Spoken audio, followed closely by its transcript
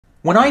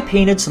When I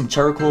painted some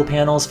charcoal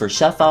panels for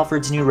Chef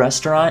Alfred's new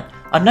restaurant,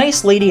 a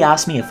nice lady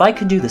asked me if I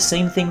could do the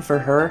same thing for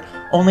her,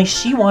 only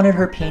she wanted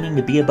her painting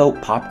to be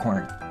about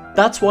popcorn.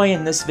 That's why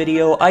in this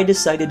video, I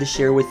decided to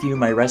share with you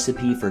my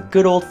recipe for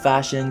good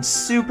old-fashioned,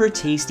 super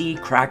tasty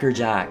Cracker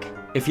Jack.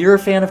 If you're a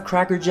fan of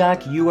Cracker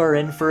Jack, you are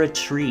in for a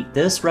treat.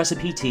 This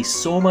recipe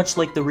tastes so much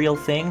like the real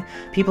thing,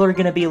 people are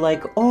gonna be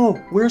like, oh,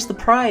 where's the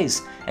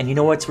prize? And you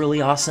know what's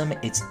really awesome?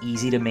 It's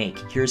easy to make.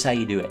 Here's how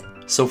you do it.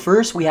 So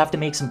first, we have to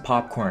make some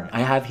popcorn.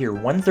 I have here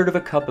 1/3 of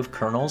a cup of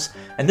kernels,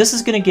 and this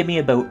is gonna give me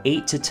about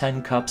 8 to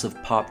 10 cups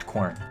of popped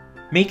corn.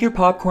 Make your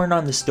popcorn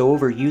on the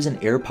stove or use an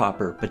air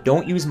popper, but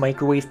don't use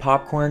microwave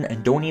popcorn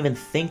and don't even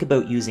think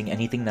about using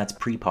anything that's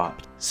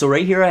pre-popped. So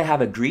right here I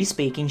have a grease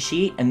baking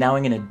sheet, and now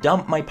I'm going to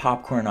dump my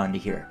popcorn onto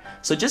here.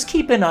 So just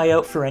keep an eye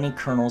out for any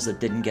kernels that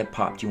didn't get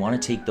popped. You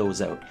want to take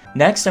those out.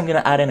 Next I'm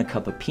going to add in a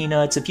cup of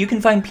peanuts. If you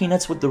can find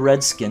peanuts with the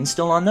red skin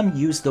still on them,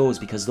 use those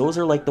because those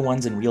are like the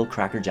ones in real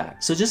Cracker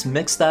Jack. So just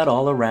mix that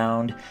all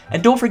around.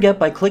 And don't forget,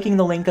 by clicking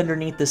the link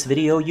underneath this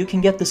video, you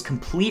can get this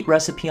complete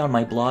recipe on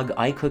my blog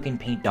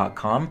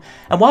icookandpaint.com.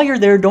 And while you're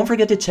there, don't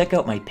forget to check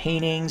out my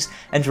paintings,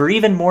 and for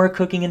even more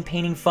cooking and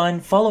painting fun,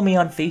 follow me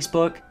on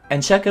Facebook,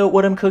 and check out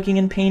what I'm cooking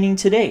and painting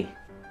today.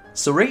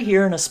 So right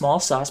here in a small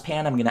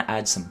saucepan, I'm gonna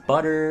add some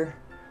butter,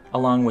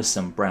 along with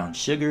some brown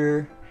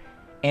sugar,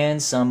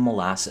 and some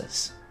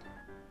molasses.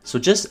 So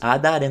just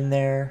add that in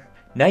there.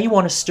 Now you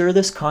want to stir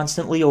this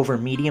constantly over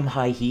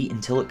medium-high heat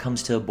until it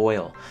comes to a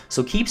boil.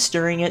 So keep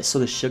stirring it so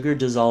the sugar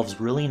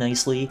dissolves really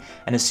nicely,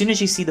 and as soon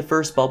as you see the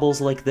first bubbles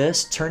like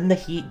this, turn the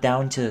heat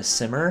down to a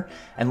simmer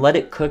and let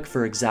it cook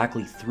for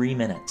exactly 3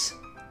 minutes.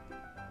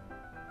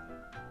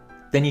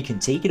 Then you can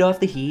take it off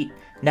the heat.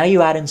 Now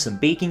you add in some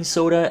baking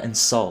soda and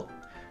salt.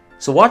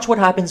 So watch what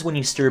happens when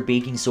you stir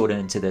baking soda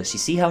into this. You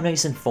see how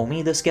nice and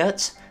foamy this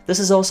gets? This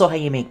is also how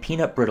you make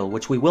peanut brittle,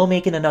 which we will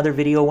make in another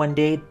video one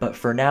day, but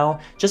for now,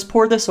 just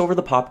pour this over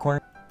the popcorn.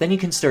 Then you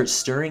can start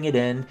stirring it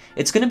in.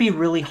 It's going to be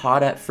really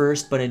hot at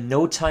first, but in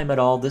no time at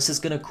all, this is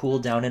going to cool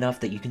down enough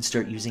that you can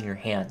start using your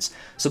hands.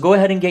 So go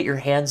ahead and get your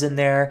hands in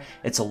there.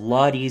 It's a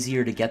lot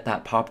easier to get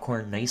that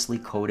popcorn nicely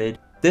coated.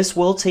 This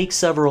will take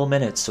several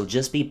minutes, so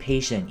just be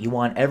patient. You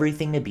want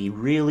everything to be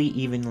really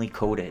evenly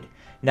coated.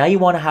 Now you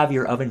want to have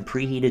your oven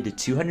preheated to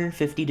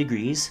 250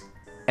 degrees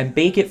and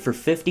bake it for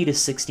 50 to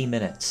 60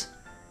 minutes.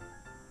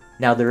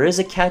 Now there is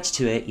a catch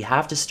to it, you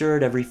have to stir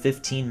it every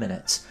 15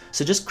 minutes.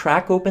 So just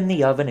crack open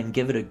the oven and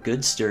give it a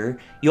good stir.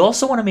 You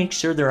also want to make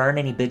sure there aren't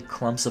any big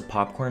clumps of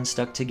popcorn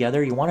stuck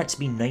together. You want it to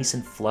be nice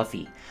and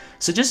fluffy.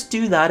 So just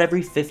do that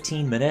every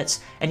 15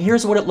 minutes, and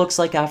here's what it looks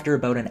like after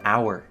about an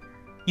hour.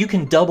 You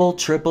can double,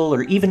 triple,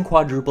 or even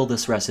quadruple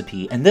this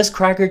recipe, and this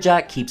Cracker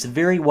Jack keeps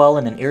very well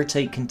in an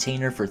airtight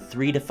container for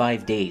 3 to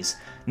 5 days.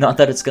 Not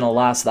that it's gonna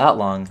last that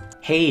long.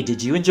 Hey,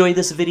 did you enjoy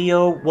this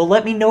video? Well,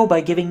 let me know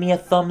by giving me a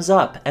thumbs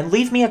up, and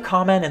leave me a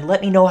comment and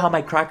let me know how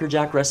my Cracker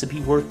Jack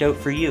recipe worked out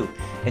for you.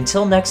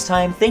 Until next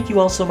time, thank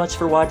you all so much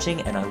for watching,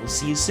 and I will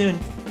see you soon.